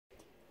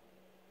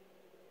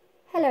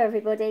Hello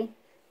everybody.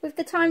 With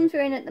the times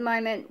we're in at the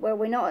moment where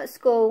we're not at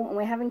school and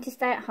we're having to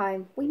stay at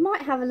home, we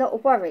might have a lot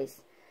of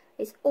worries.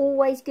 It's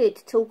always good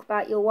to talk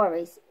about your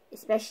worries,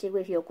 especially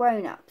with your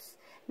grown-ups.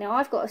 Now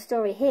I've got a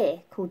story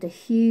here called The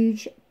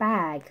Huge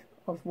Bag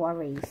of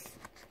Worries.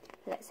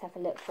 Let's have a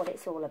look what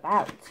it's all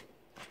about.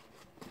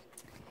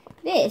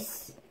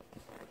 This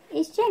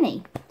is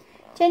Jenny.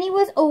 Jenny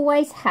was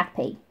always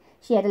happy.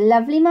 She had a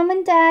lovely mum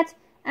and dad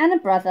and a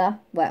brother,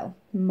 well,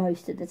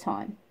 most of the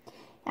time.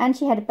 And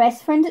she had a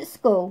best friend at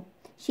school.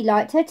 She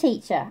liked her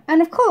teacher.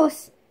 And of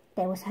course,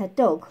 there was her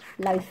dog,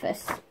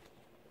 Loafus.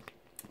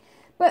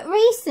 But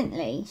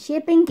recently, she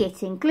had been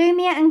getting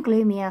gloomier and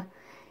gloomier.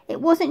 It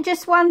wasn't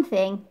just one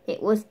thing,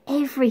 it was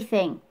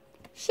everything.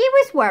 She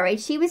was worried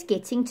she was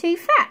getting too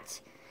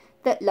fat,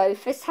 that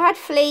Loafus had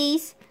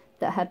fleas,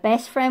 that her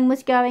best friend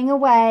was going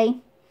away.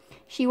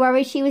 She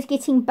worried she was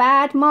getting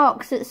bad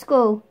marks at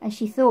school, and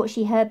she thought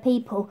she heard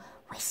people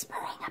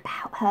whispering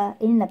about her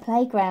in the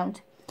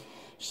playground.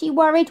 She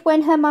worried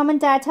when her mum and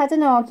dad had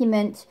an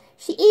argument.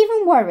 She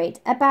even worried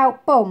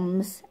about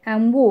bombs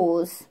and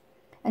wars.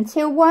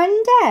 Until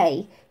one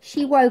day,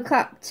 she woke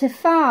up to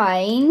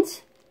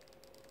find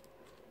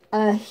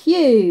a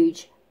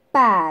huge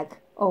bag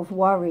of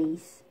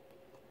worries.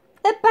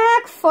 The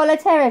bag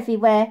followed her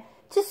everywhere,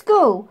 to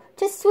school,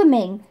 to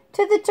swimming,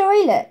 to the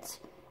toilet.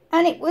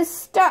 And it was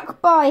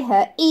stuck by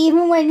her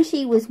even when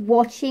she was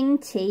watching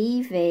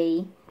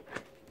TV.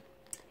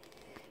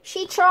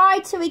 She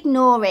tried to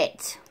ignore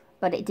it,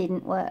 but it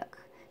didn't work.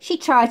 She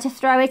tried to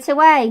throw it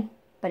away,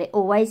 but it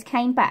always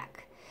came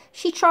back.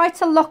 She tried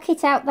to lock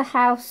it out the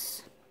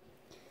house,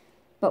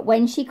 but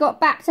when she got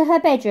back to her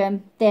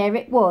bedroom, there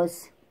it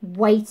was,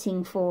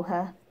 waiting for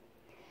her.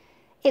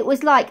 It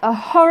was like a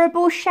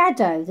horrible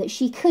shadow that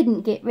she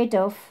couldn't get rid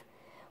of.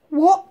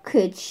 What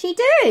could she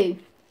do?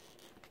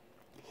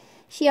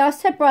 She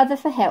asked her brother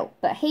for help,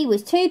 but he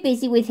was too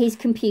busy with his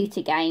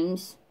computer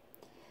games.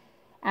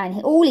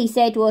 And all he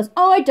said was,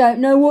 "I don't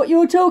know what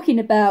you're talking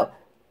about.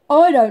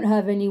 I don't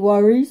have any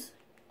worries."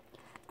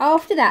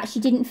 After that,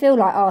 she didn't feel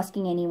like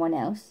asking anyone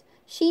else.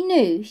 She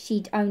knew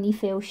she'd only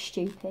feel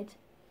stupid.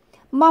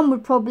 Mum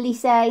would probably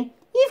say,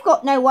 "You've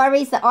got no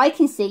worries that I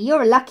can see.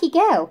 You're a lucky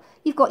girl.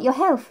 You've got your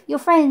health, your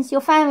friends, your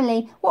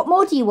family. What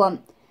more do you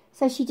want?"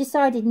 So she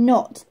decided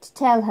not to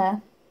tell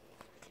her.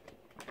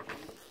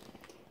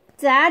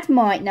 Dad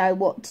might know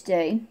what to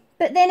do.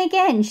 But then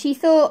again, she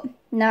thought,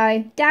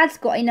 no, Dad's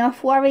got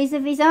enough worries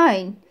of his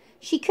own.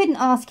 She couldn't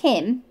ask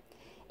him.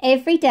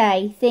 Every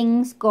day,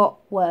 things got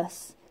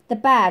worse. The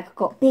bag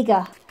got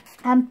bigger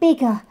and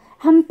bigger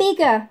and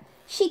bigger.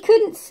 She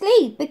couldn't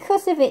sleep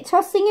because of it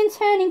tossing and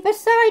turning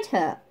beside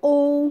her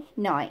all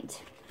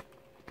night.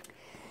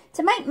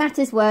 To make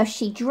matters worse,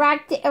 she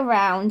dragged it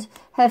around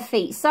her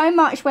feet so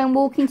much when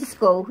walking to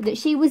school that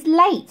she was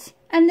late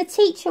and the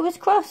teacher was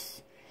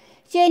cross.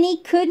 Jenny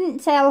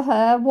couldn't tell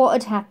her what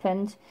had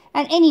happened,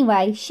 and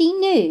anyway, she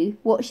knew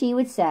what she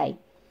would say.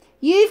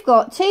 "You've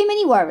got too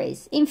many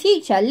worries. In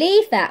future,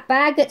 leave that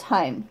bag at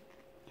home."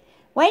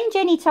 When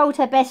Jenny told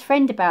her best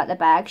friend about the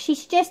bag, she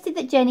suggested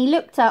that Jenny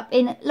locked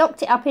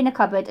it up in a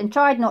cupboard and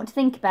tried not to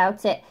think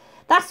about it.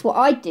 "That's what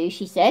I'd do,"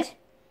 she said.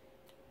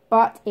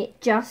 But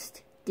it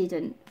just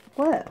didn't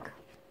work.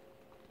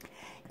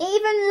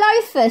 Even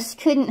Loafus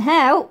couldn't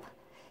help.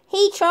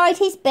 He tried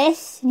his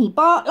best and he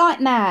barked like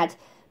mad,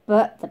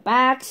 but the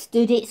bag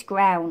stood its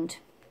ground.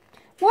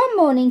 One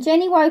morning,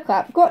 Jenny woke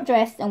up, got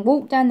dressed and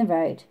walked down the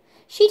road.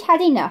 She'd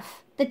had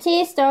enough. The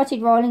tears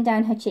started rolling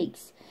down her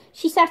cheeks.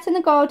 She sat on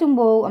the garden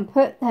wall and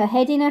put her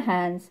head in her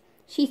hands.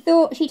 She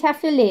thought she'd have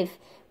to live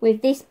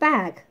with this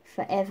bag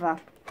forever.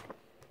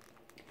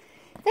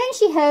 Then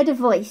she heard a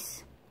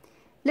voice.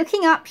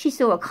 Looking up, she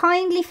saw a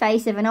kindly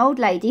face of an old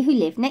lady who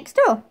lived next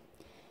door.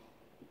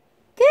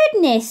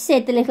 "Goodness,"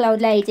 said the little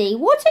old lady,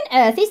 "what on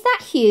earth is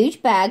that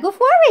huge bag of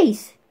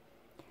worries?"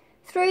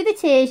 Through the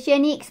tears,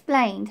 Jenny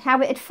explained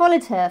how it had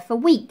followed her for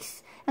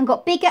weeks and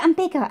got bigger and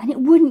bigger and it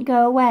wouldn't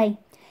go away.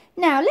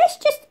 "Now, let's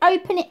just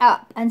open it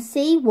up and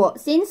see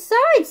what's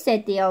inside,"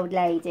 said the old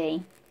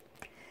lady.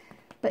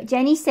 But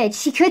Jenny said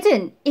she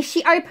couldn't. If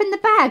she opened the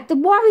bag, the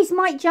worries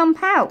might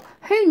jump out.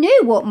 Who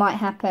knew what might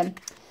happen?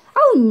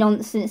 "Oh,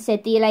 nonsense,"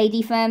 said the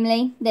lady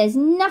firmly. "There's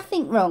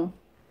nothing wrong.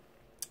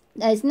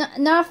 There's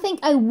nothing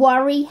a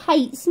worry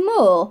hates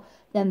more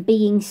than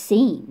being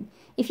seen.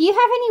 If you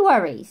have any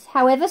worries,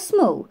 however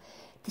small,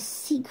 the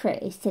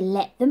secret is to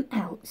let them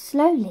out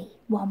slowly,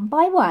 one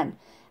by one,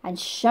 and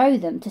show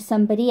them to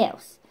somebody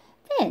else.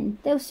 Then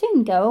they'll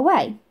soon go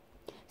away."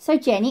 So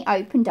Jenny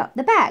opened up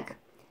the bag.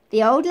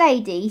 The old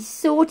lady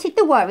sorted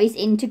the worries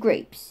into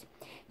groups.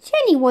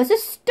 Jenny was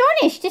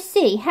astonished to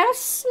see how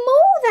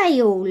small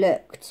they all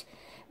looked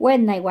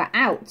when they were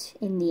out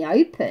in the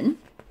open.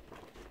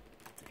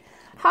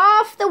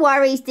 Half the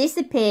worries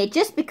disappeared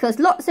just because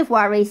lots of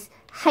worries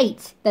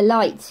hate the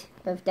light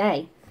of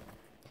day.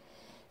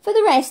 For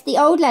the rest, the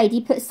old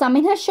lady put some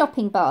in her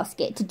shopping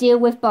basket to deal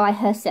with by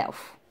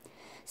herself.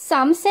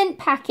 Some sent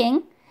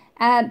packing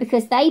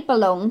because they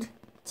belonged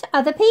to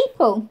other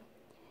people.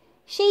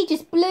 She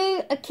just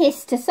blew a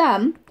kiss to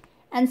some,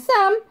 and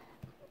some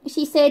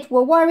she said,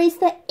 were worries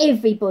that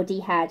everybody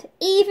had,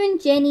 even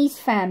Jenny's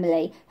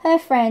family, her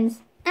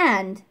friends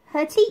and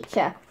her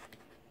teacher.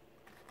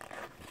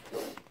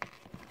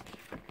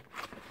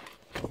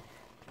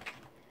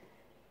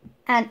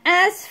 And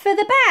as for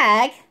the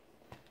bag,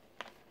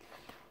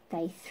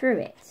 they threw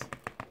it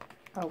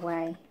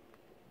away.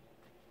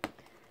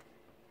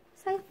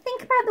 So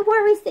think about the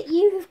worries that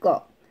you have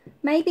got.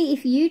 Maybe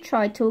if you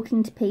tried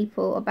talking to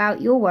people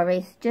about your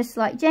worries, just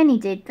like Jenny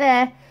did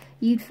there,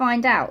 you'd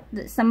find out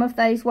that some of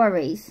those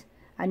worries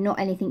are not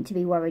anything to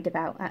be worried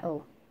about at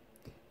all.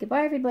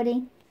 Goodbye,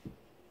 everybody.